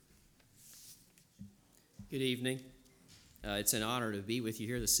Good evening. It's an honor to be with you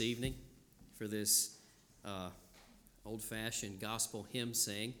here this evening for this old-fashioned gospel hymn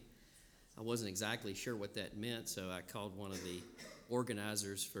sing. I wasn't exactly sure what that meant, so I called one of the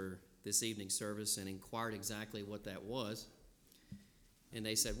organizers for this evening's service and inquired exactly what that was. And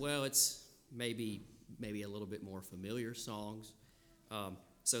they said, well, it's maybe a little bit more familiar songs.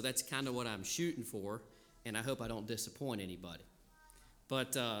 So that's kind of what I'm shooting for, and I hope I don't disappoint anybody.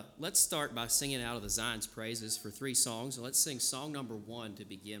 But let's start by singing out of the Zion's Praises for 3 songs. And let's sing song number 1 to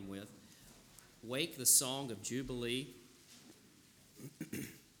begin with. Wake the Song of Jubilee.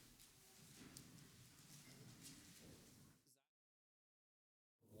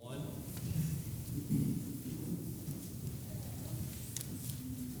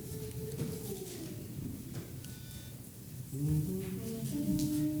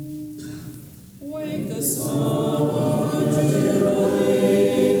 Wake the song of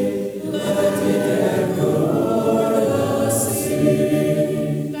Jubilee, let it echo o'er the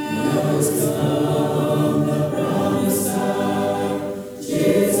sea. Now is come the promised hour,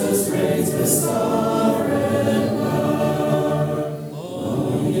 Jesus reigns with sovereign power.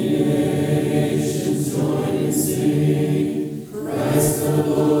 All nations join in singing, Christ the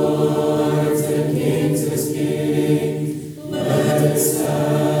Lord, to kings is King. Let it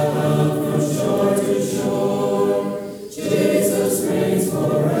sound from shore to shore, Jesus reigns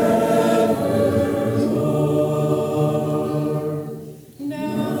forevermore.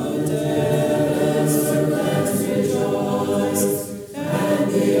 Now the desert lands rejoice,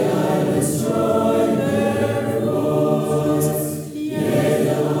 and the islands join their voice. Yea,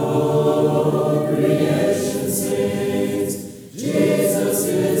 the whole creation sings, Jesus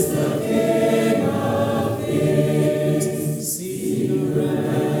is the King of kings. See the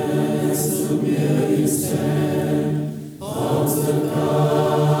ransom millions stand, palms of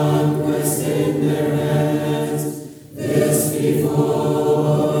conquest in their hands. This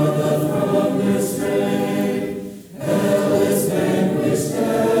before the throne their strength, hell is vanquished,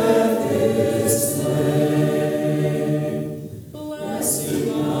 death is slain. Blessing,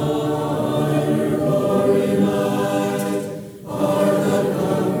 honor, glory, might are the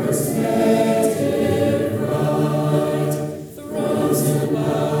conqueror's native right. Thrones and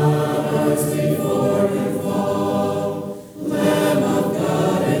powers before him fall, Lamb of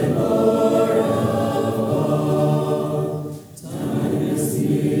God and Lord of all. Time has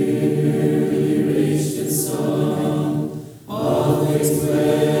nearly reached its song, all things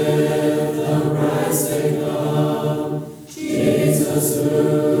with the bride say come. Jesus,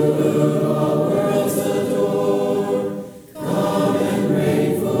 who all worlds adore, come and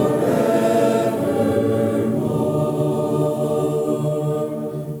reign forevermore.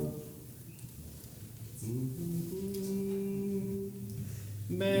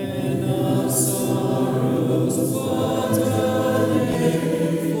 Man of sorrows, what a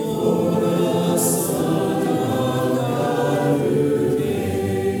name for the Son of God who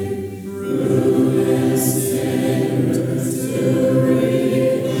came, ruin sinners to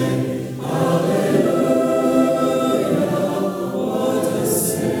reclaim. Hallelujah, what a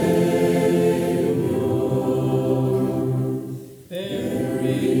Savior!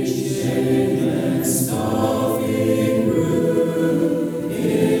 Bearing shame and scoffing rude,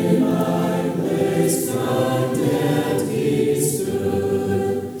 in my place condemned he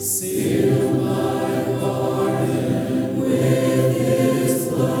stood.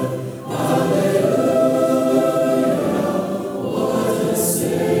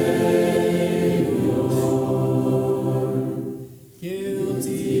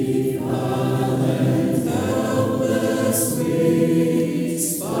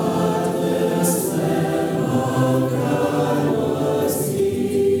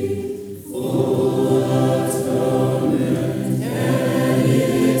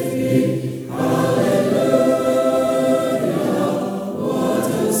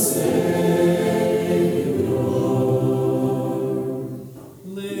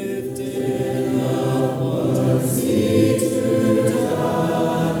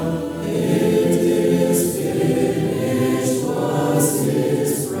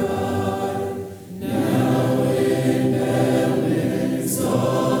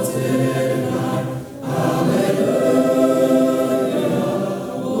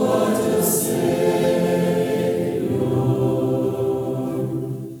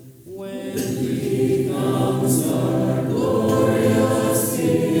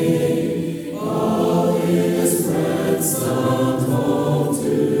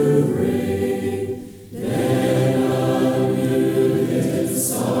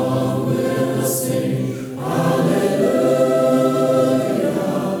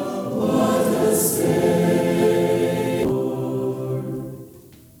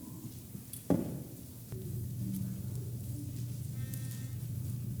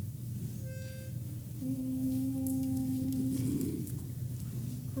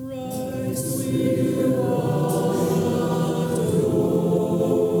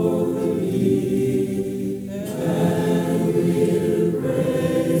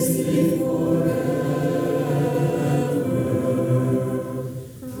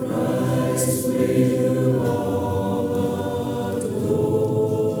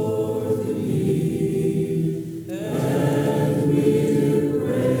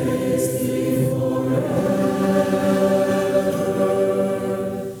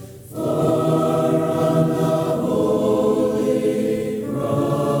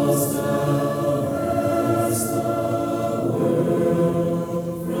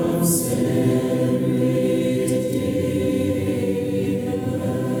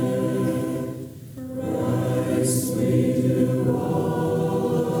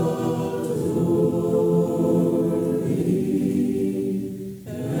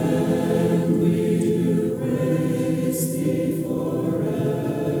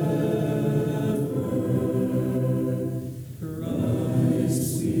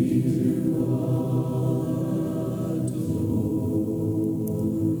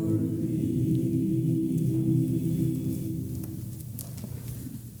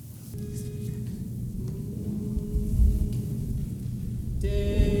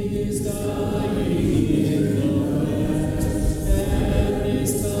 Time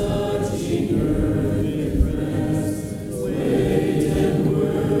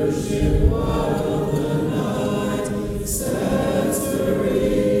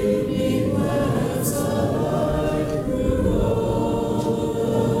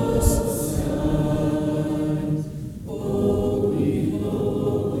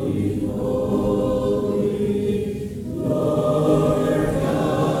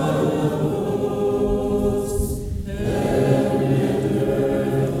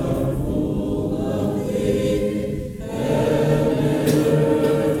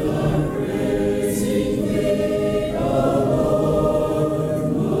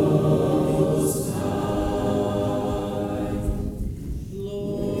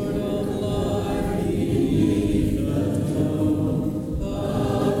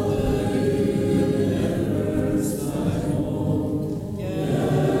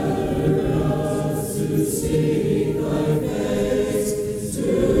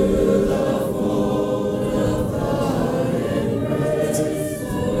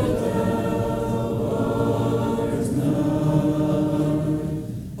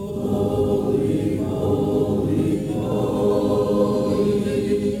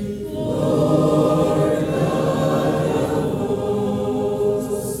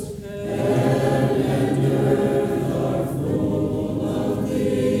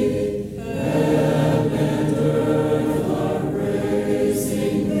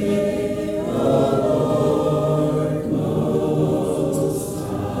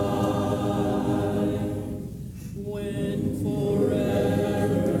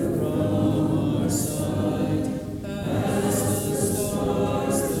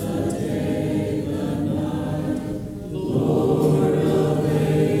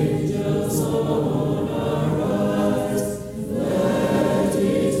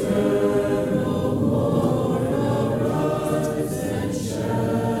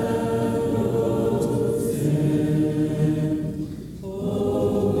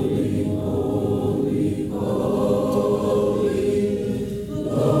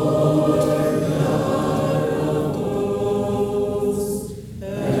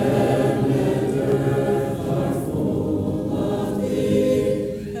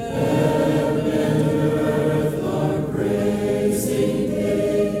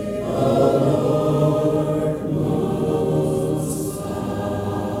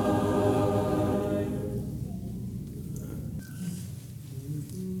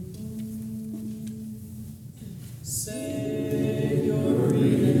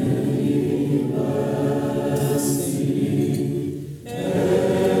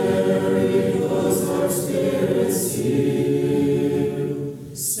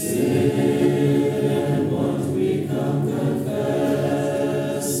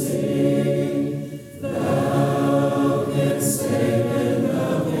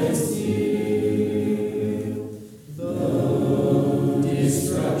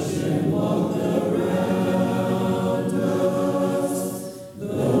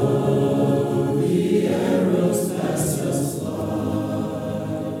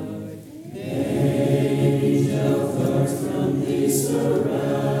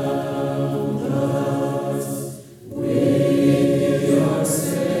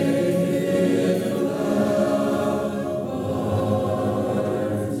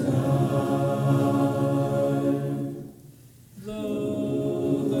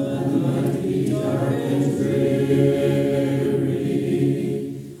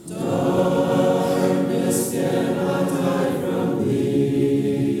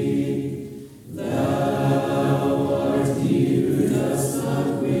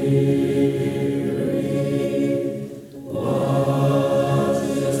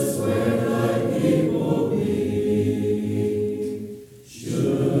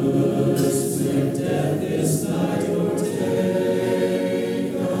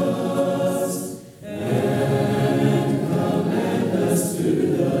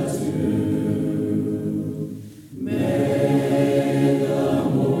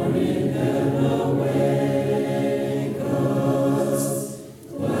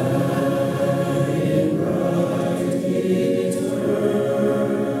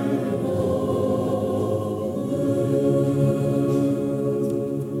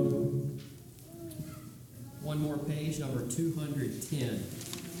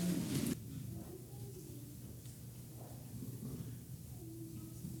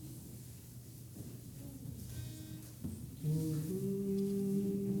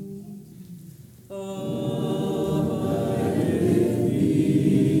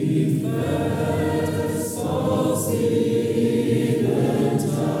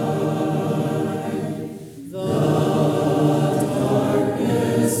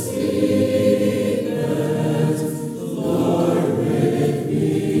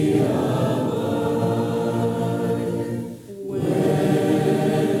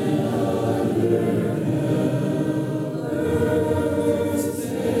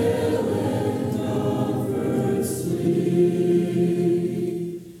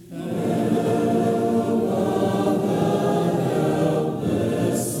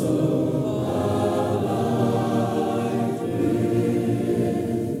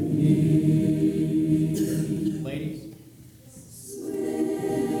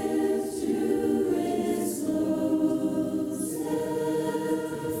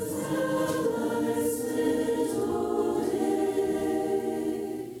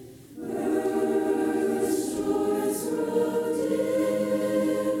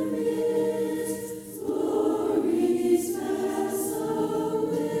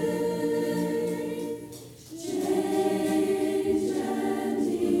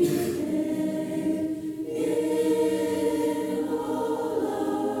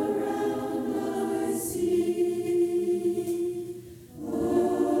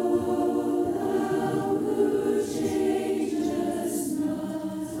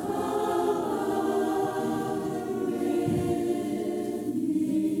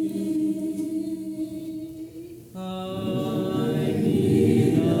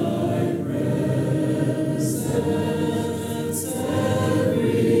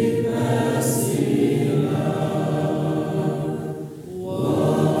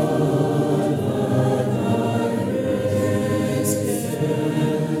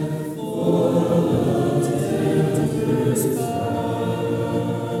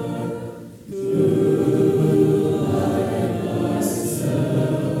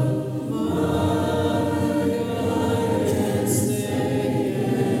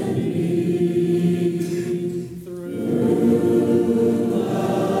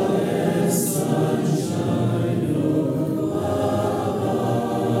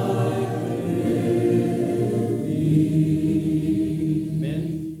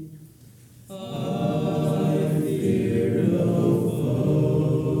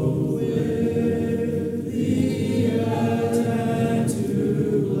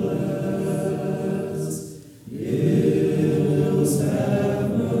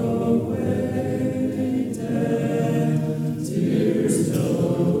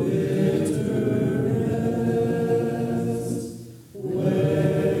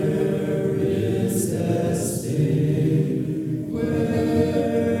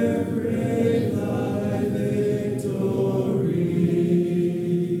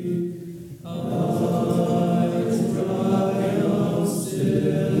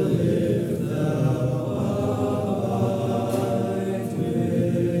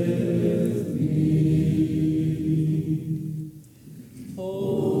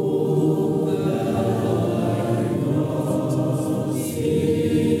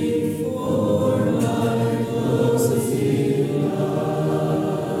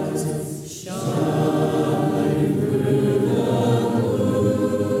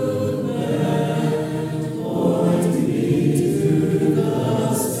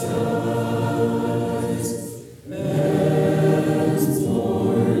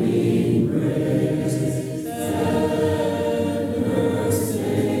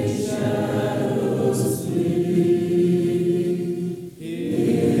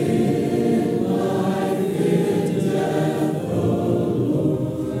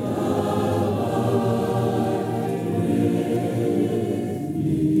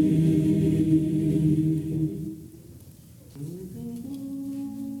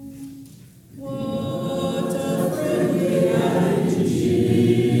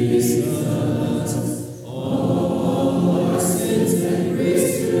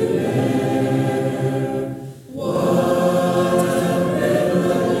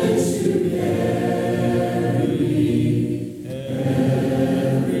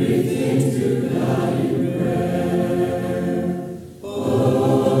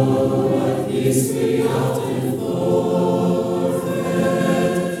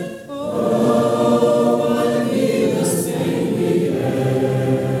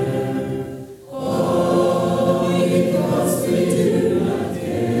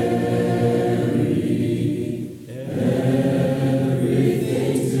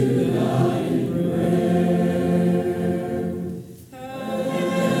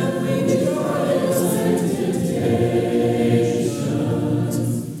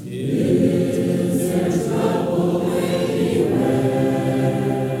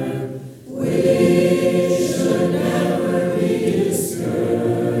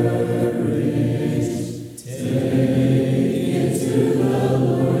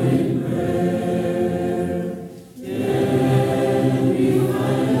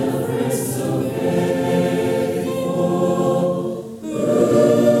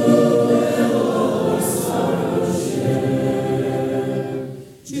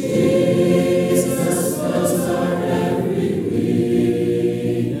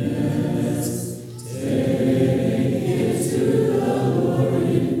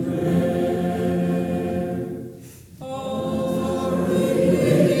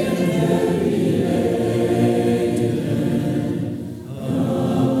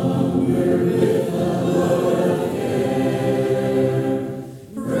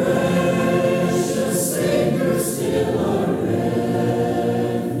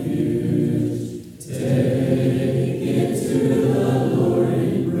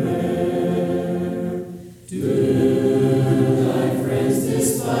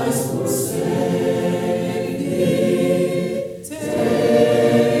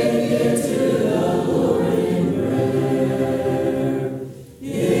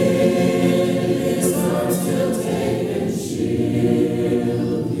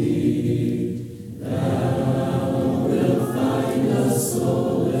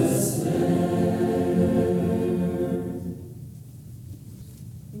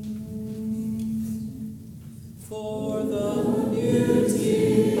For the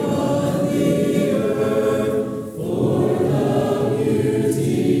beauty of the earth, for the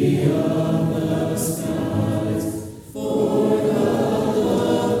beauty of the skies, for the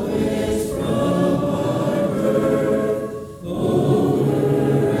love which from our birth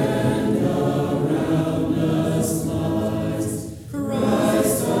over and around us lies,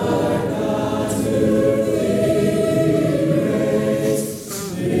 Christ our God to thee we raise,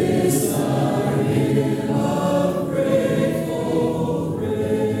 this our hymn of grateful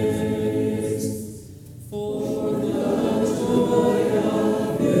praise. For the joy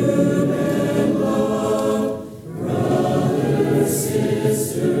of human love, brother,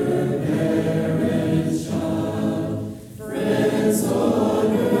 sister, parent, child, friends on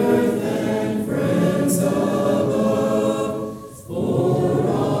earth and friends above, for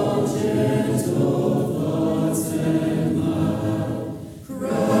all gentle thoughts and mild,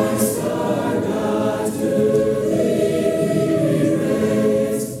 Christ our God to thee we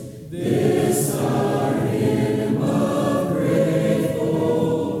raise, this our hymn of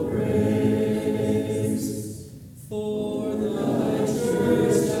grateful praise. For thy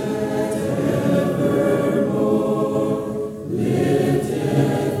church that evermore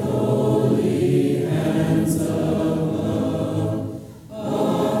lifteth holy hands of love,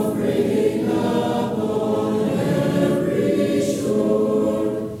 offering upon every shore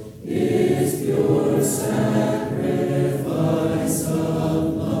its pure sacrifice of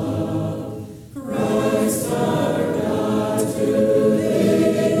love. Christ our God to thee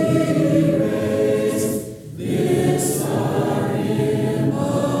we raise, this our hymn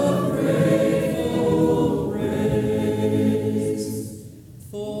of grateful praise.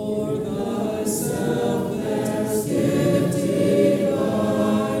 For thyself thou gift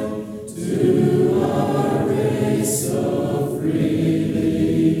divine, to our race so freely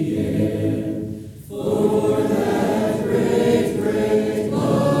given, for that great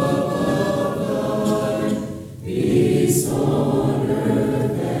love of thine, peace on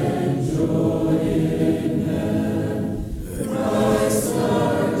earth and joy in heaven. Christ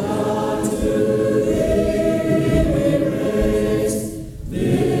our God to thee we raise,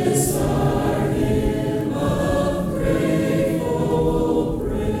 this our hymn of grateful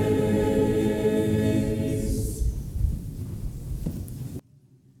praise.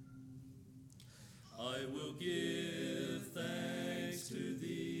 I will give thanks to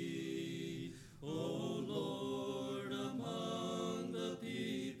thee, O Lord, among the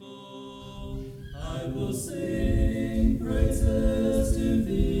people. I will sing praises to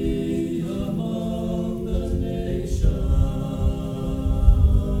thee among the nations.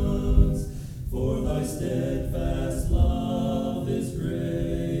 For thy steadfast love is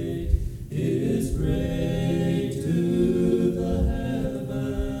great to the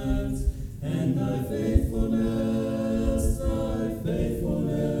heavens, and thy faithfulness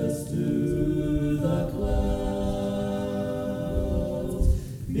to the clouds.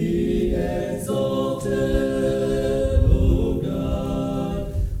 Be exalted,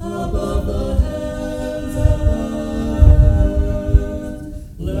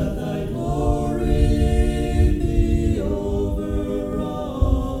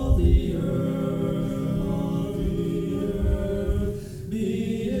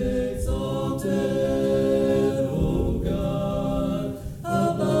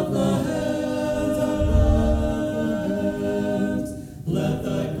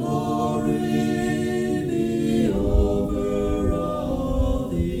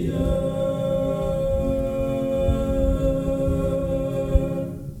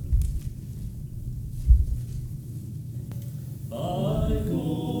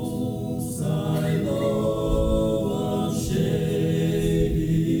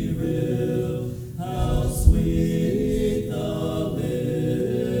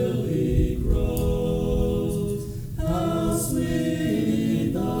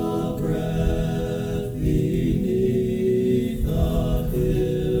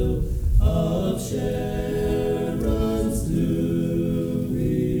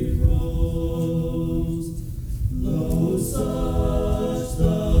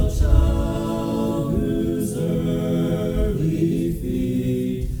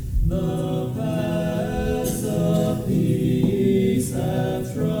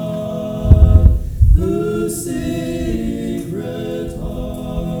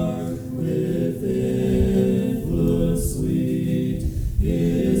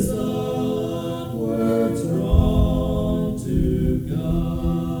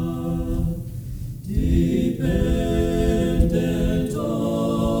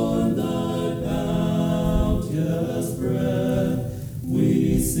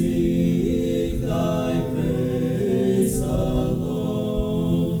 seek thy grace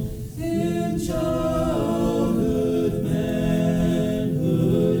alone. In childhood,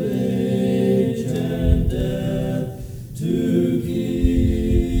 manhood, age, and death, to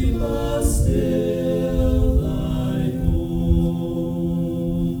keep us still thine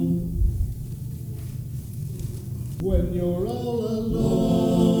own. When you're all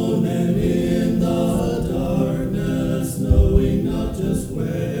alone and in the darkness, knowing not just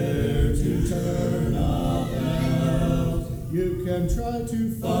where to turn about, you can try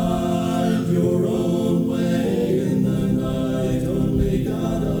to find your own way in the night. Only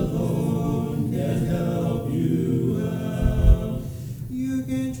God alone can help you out. You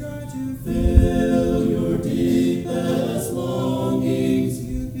can try to fill your deepest longings.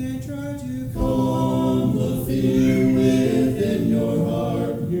 You can try to calm the fear within your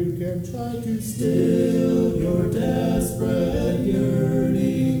heart. You can try to still your desperate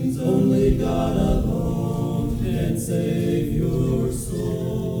yearnings. Only God alone can save your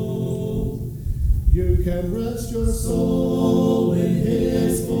soul. You can rest your soul in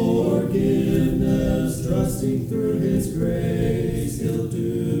His forgiveness, trusting through His grace He'll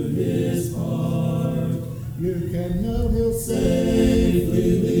do His part. You can know He'll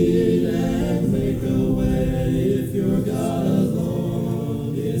safely lead and make a way if your God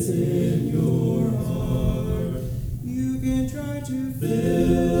alone is in your heart. You can try to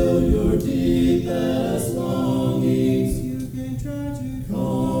fill your deepest longings. You can try to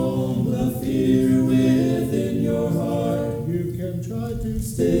calm the fear within your heart. You can try to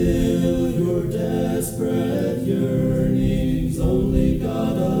still your desperate yearnings. Only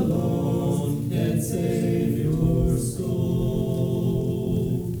God alone can save your soul.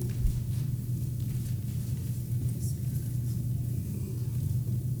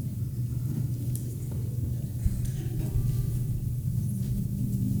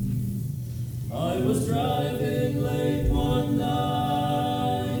 I was driving late one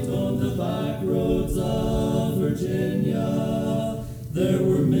night on the back roads of Virginia. There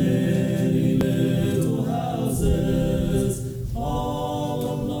were many little houses all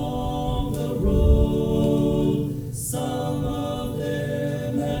along the road. Some of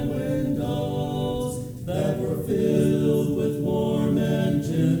them had windows that were filled with warm and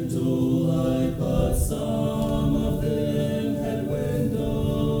gentle light, but some of them had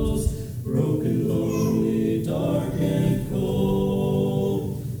windows broken, lonely, dark, and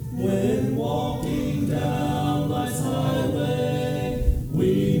cold. When walking down life's highway,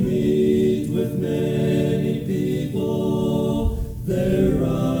 we meet with many people. Their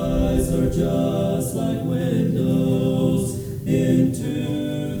eyes are just like windows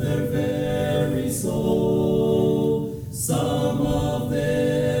into their very soul. Some of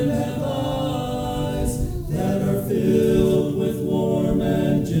them have eyes that are filled with warm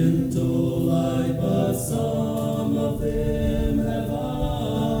and gentle light, but some of them have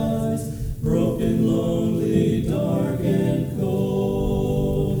eyes broken, lonely, dark, and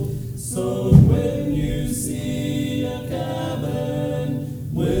cold. So when you see a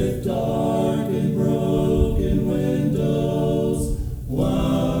cabin with dark and broken windows,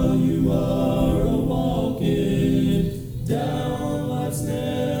 while you are a-walking down life's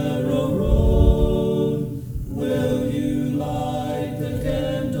narrow road, will you light the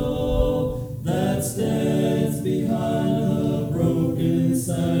candle that stands behind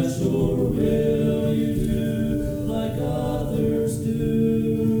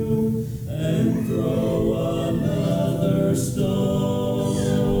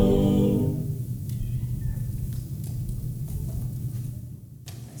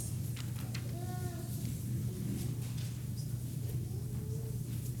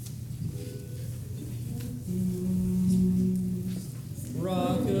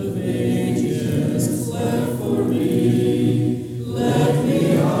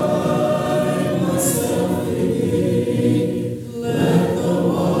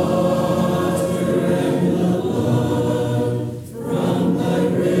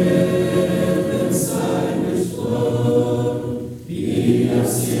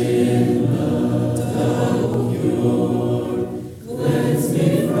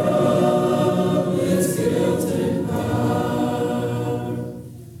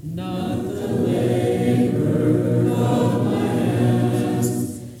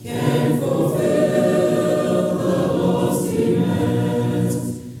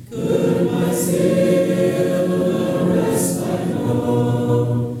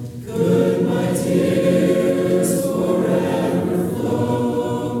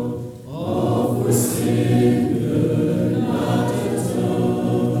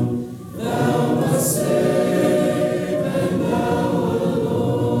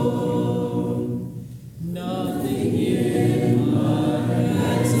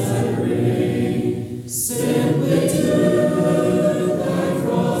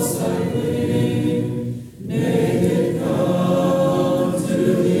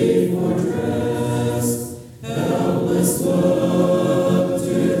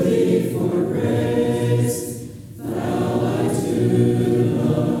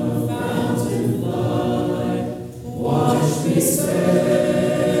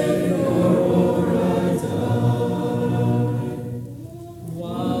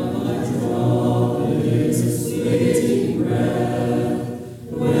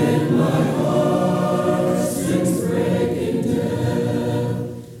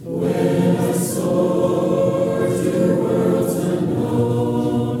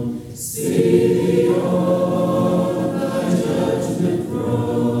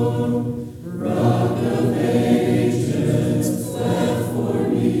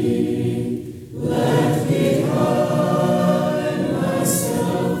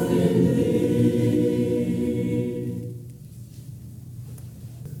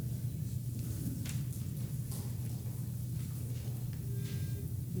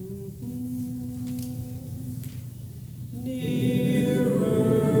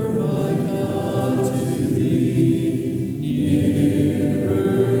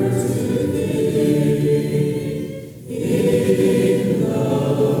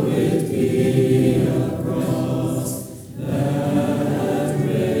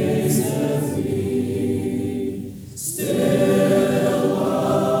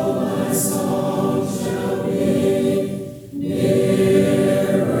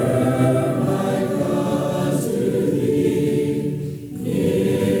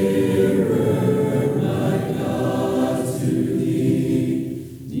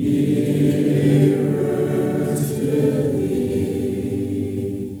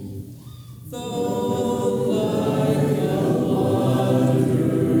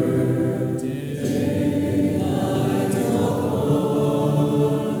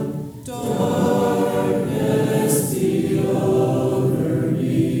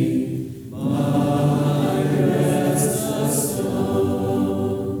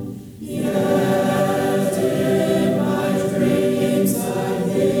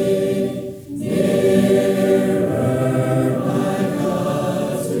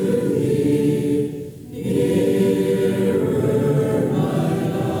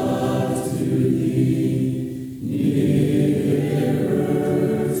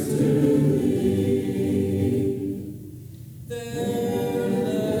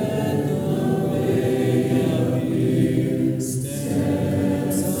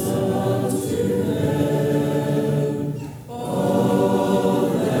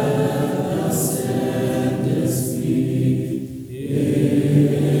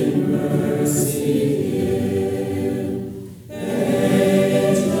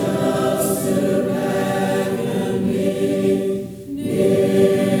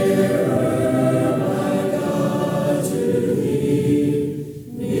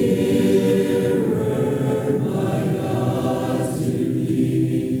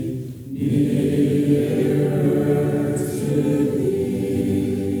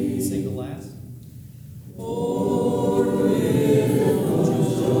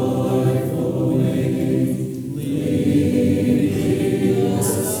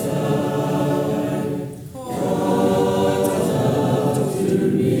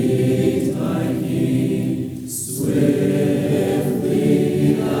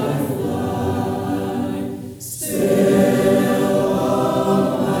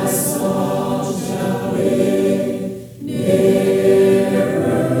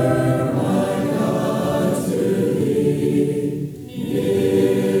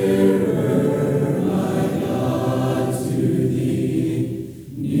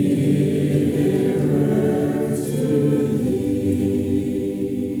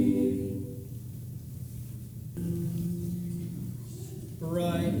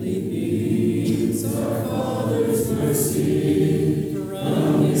Brightly beams our Father's mercy,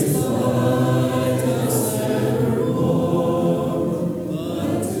 from His light us evermore.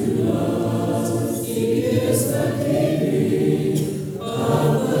 But to us He gives the keeping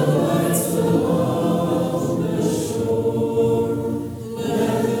of the lights along the shore.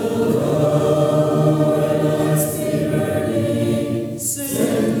 Let the Lord lights be burning,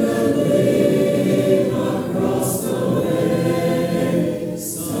 send the gleam across the way.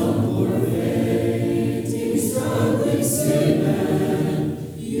 Some poor fainting, struggling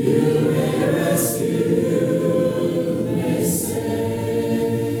seaman, you may rescue, may save.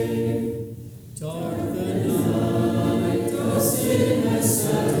 Dark the night, the sin has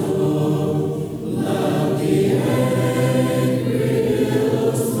settled, loud the angry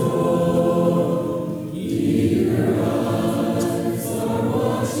billows roar. Eager eyes are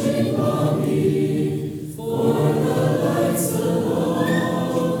watching, longing for the lights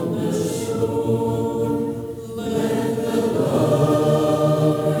along the shore. Let the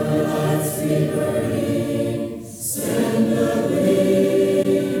Lord lights be burning, send a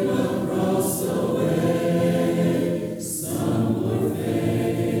gleam across the way. Some poor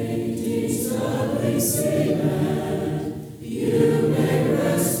fainting, struggling seaman, you may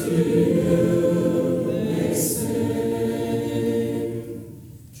rescue, may save.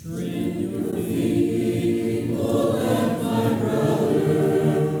 Train your feet, oh let my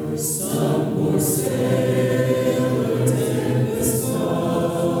brother, some poor sailor tempest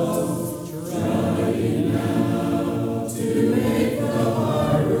tossed, trying now to make the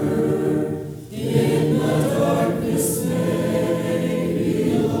harbor, in the darkness may be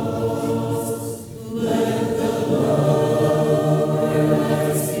lost. Let the Lord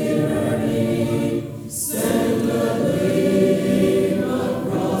lights be burning, send a gleam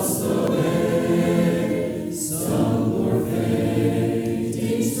across the way. Some poor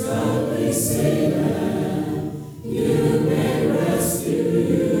fainting, struggling seaman, you may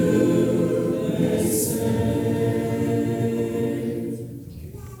rescue, may save.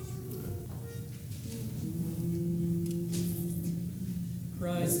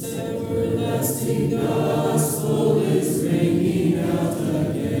 Christ's everlasting gospel is ringing out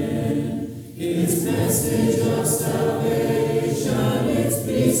again. Its message of salvation, its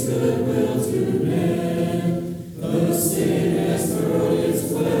peace, goodwill to men. Though sin has hurled its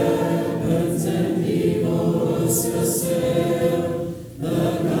weapons and evil hosts assail, the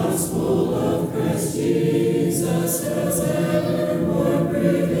gospel of Christ Jesus has evermore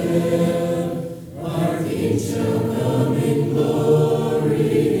prevailed. Our King shall come in glory,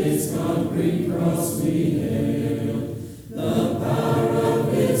 His conquering cross we hail. The power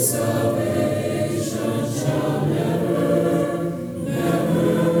of His salvation shall never, never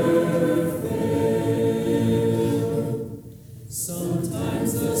fail.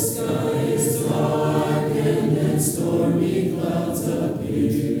 Sometimes the sky is darkened and stormy clouds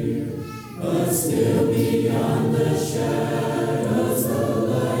appear, but still beyond the shadows the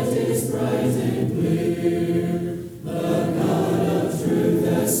light is bright and clear. The God of truth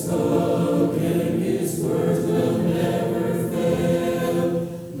has spoken, His word will never fail.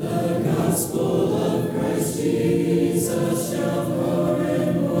 The gospel of Christ Jesus shall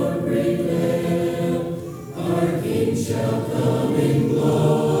forevermore prevail. Our King shall come in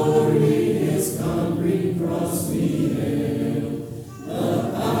glory, His conquering cross we hail. The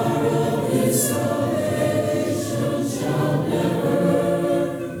power of His salvation shall never,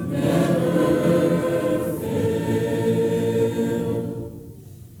 never fail.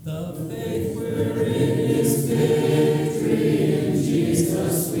 The faith wherein is victory, in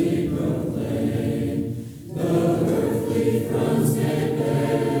Jesus we proclaim. The earthly thrones may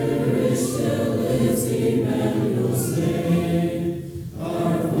perish, still lives Emmanuel's name.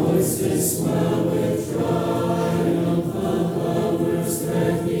 Our voices swell with triumph above earth's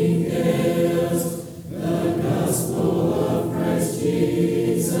threatening gales. The gospel of Christ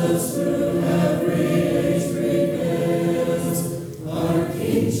Jesus through every age prevails. Our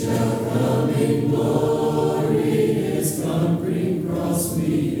King shall come in glory, His conquering cross we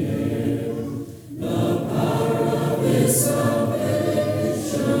hail. The power of His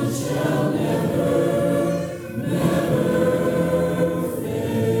salvation shall never, never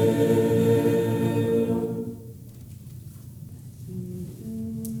fail.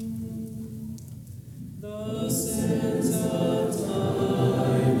 The sands of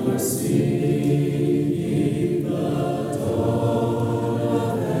time are singing, the dawn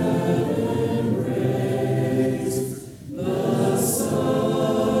of heaven breaks.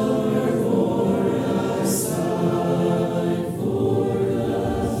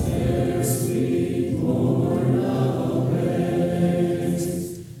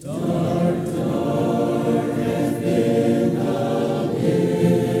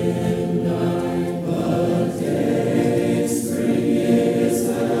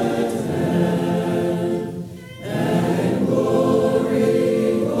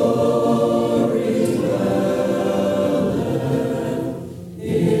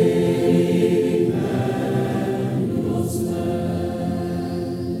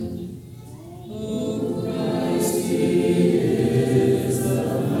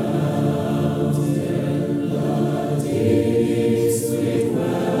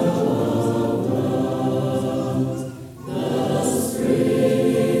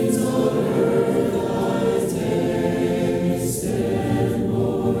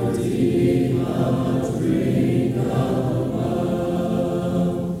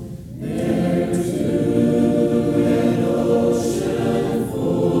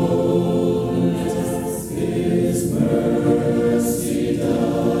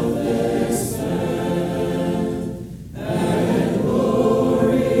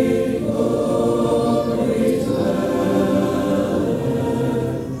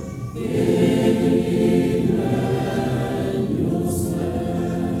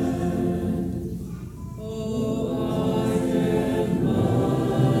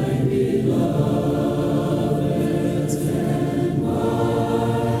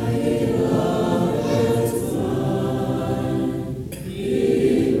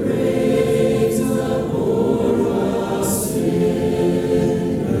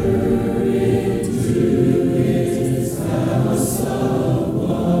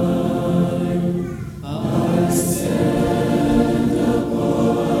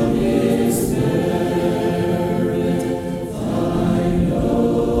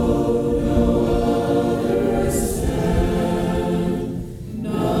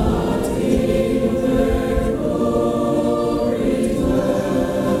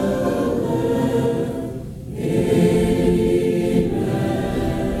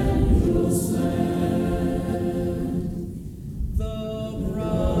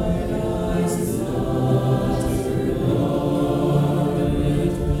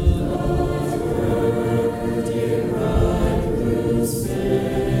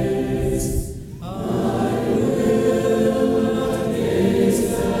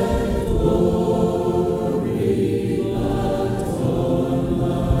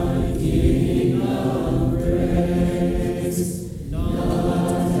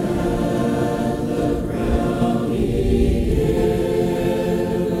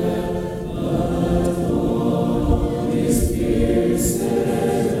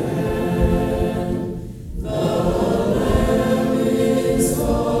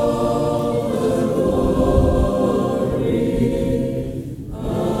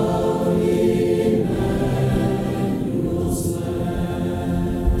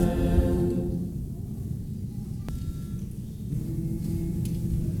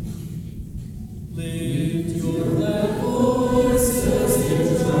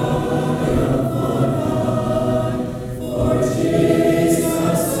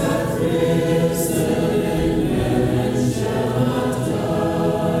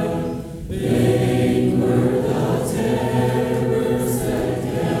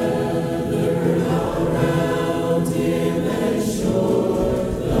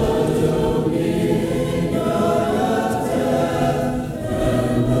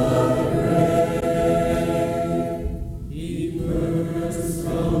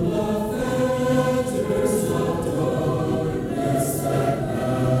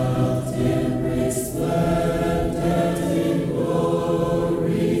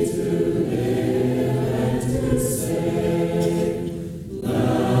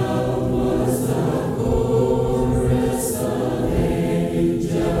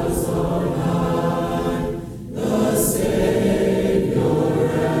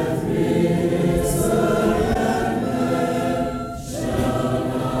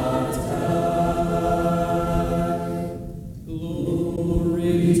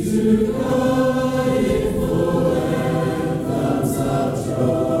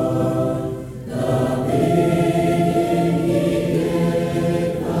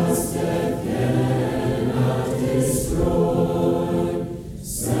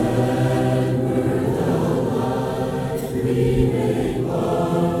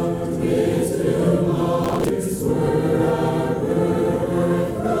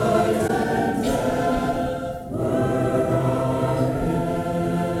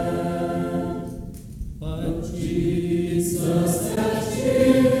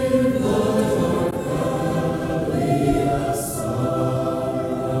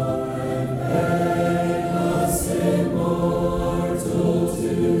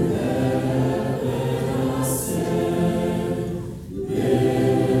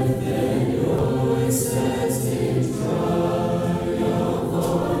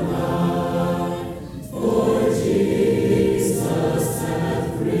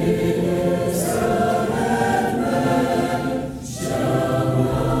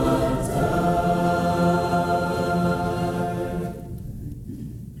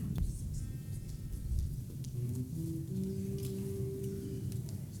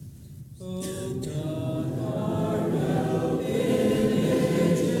 time.